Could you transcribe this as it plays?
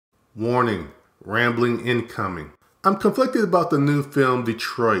Warning, rambling incoming. I'm conflicted about the new film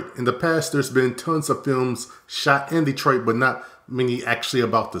Detroit. In the past, there's been tons of films shot in Detroit, but not many actually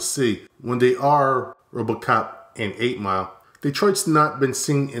about the city. When they are, RoboCop and 8 Mile, Detroit's not been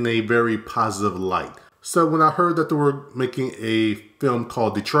seen in a very positive light. So when I heard that they were making a film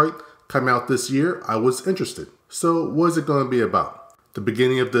called Detroit come out this year, I was interested. So what is it going to be about? The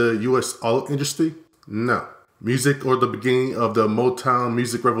beginning of the US auto industry? No. Music or the beginning of the Motown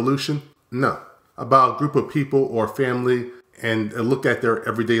music revolution? No. About a group of people or family and a look at their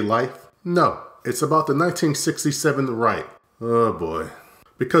everyday life? No. It's about the 1967 riot. Oh boy.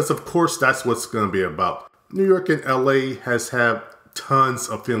 Because of course that's what's going to be about. New York and LA has had tons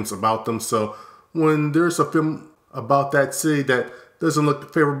of films about them, so when there's a film about that city that doesn't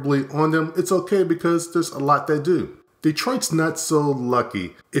look favorably on them, it's okay because there's a lot that do. Detroit's not so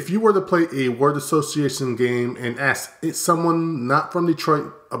lucky. If you were to play a word association game and ask someone not from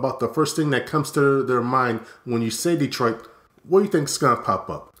Detroit about the first thing that comes to their mind when you say Detroit, what do you think is going to pop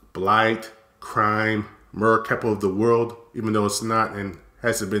up? Blight, crime, murder capital of the world, even though it's not and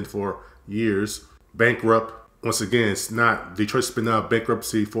hasn't been for years. Bankrupt. Once again, it's not. Detroit's been out of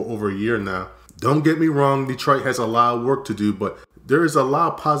bankruptcy for over a year now. Don't get me wrong, Detroit has a lot of work to do, but there is a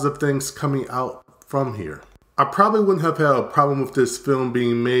lot of positive things coming out from here. I probably wouldn't have had a problem with this film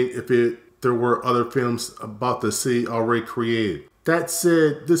being made if there were other films about the city already created. That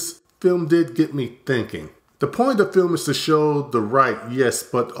said, this film did get me thinking. The point of the film is to show the right, yes,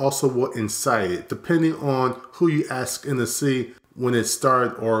 but also what incited it. Depending on who you ask in the city when it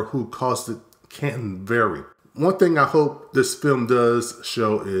started or who caused it can vary. One thing I hope this film does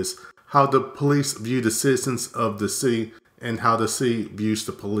show is how the police view the citizens of the city and how the city views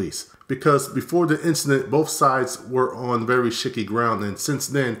the police. Because before the incident, both sides were on very shaky ground, and since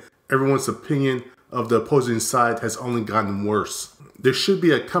then, everyone's opinion of the opposing side has only gotten worse. There should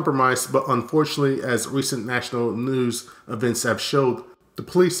be a compromise, but unfortunately, as recent national news events have showed, the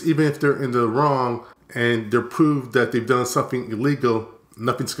police, even if they're in the wrong and they're proved that they've done something illegal,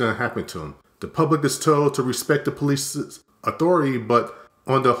 nothing's going to happen to them. The public is told to respect the police's authority, but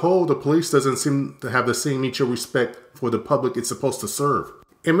on the whole, the police doesn't seem to have the same mutual respect for the public it's supposed to serve.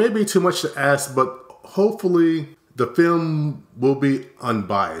 It may be too much to ask, but hopefully the film will be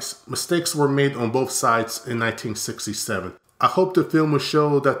unbiased. Mistakes were made on both sides in 1967. I hope the film will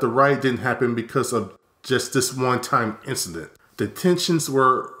show that the riot didn't happen because of just this one-time incident. The tensions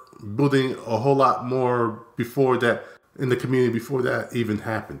were building a whole lot more before that in the community before that even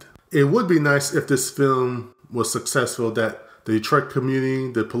happened. It would be nice if this film was successful, that the Detroit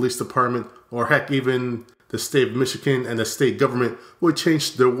community, the police department, or heck, even the state of Michigan and the state government would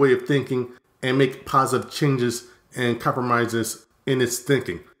change their way of thinking and make positive changes and compromises in its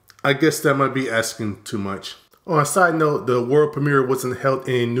thinking. I guess that might be asking too much. On a side note, the world premiere wasn't held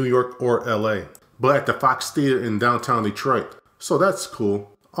in New York or LA, but at the Fox Theater in downtown Detroit. So that's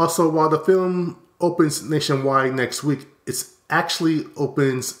cool. Also, while the film opens nationwide next week, it actually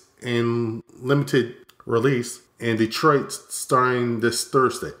opens in limited release in Detroit starting this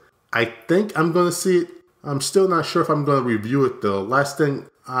Thursday. I think I'm going to see it. I'm still not sure if I'm going to review it though. Last thing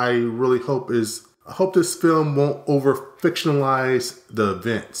I really hope is, I hope this film won't over-fictionalize the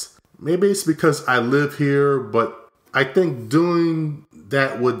events. Maybe it's because I live here, but I think doing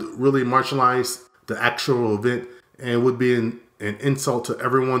that would really marginalize the actual event and would be an insult to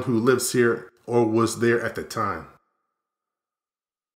everyone who lives here or was there at the time.